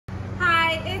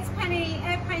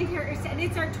Pinehurst, and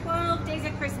it's our 12 days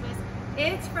of Christmas.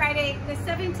 It's Friday, the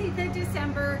 17th of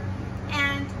December,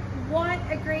 and what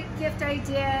a great gift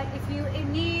idea. If you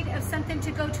in need of something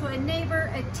to go to a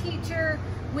neighbor, a teacher,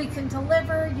 we can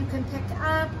deliver, you can pick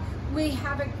up. We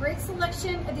have a great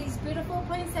selection of these beautiful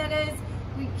poinsettias.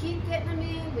 We keep getting them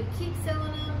in, we keep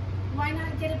selling them. Why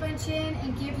not get a bunch in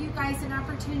and give you guys an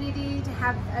opportunity to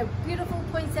have a beautiful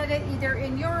poinsettia either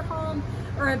in your home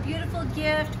or a beautiful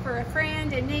gift for a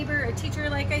friend, a neighbor, a teacher,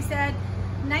 like I said.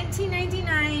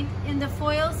 $19.99 in the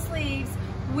foil sleeves.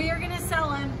 We are gonna sell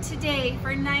them today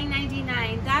for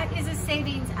 $9.99. That is a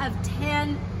savings of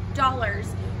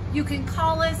 $10. You can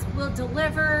call us, we'll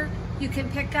deliver. You can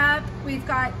pick up. We've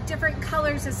got different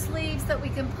colors of sleeves that we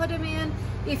can put them in.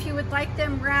 If you would like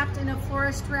them wrapped in a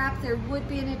florist wrap, there would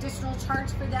be an additional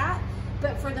charge for that.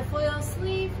 But for the foil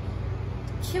sleeve,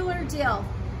 killer deal.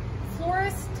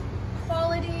 Florist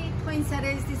quality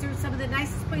poinsettias. These are some of the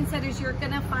nicest poinsettias you're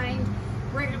gonna find.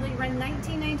 Regularly run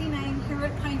 $19.99 here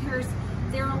at Pinehurst.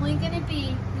 They're only gonna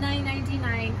be $9.99.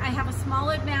 I have a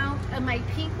small amount of my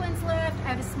pink ones left. I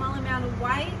have a small amount of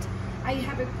white. I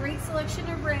have a great selection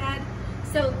of red.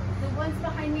 So the ones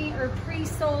behind me are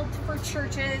pre-sold for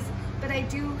churches, but I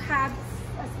do have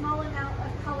a small amount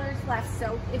of colors left.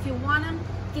 So if you want them,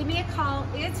 give me a call.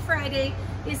 It's Friday,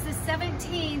 it's the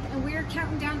 17th, and we're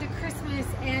counting down to Christmas,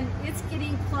 and it's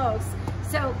getting close.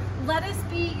 So let us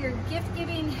be your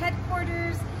gift-giving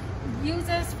headquarters. Use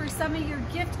us for some of your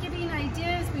gift-giving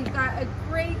ideas. We've got a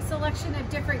great selection of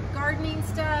different gardening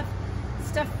stuff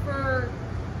for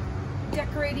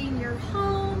decorating your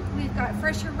home. We've got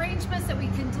fresh arrangements that we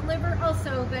can deliver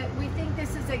also, but we think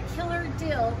this is a killer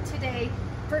deal today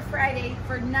for Friday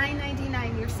for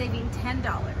 $9.99. You're saving $10.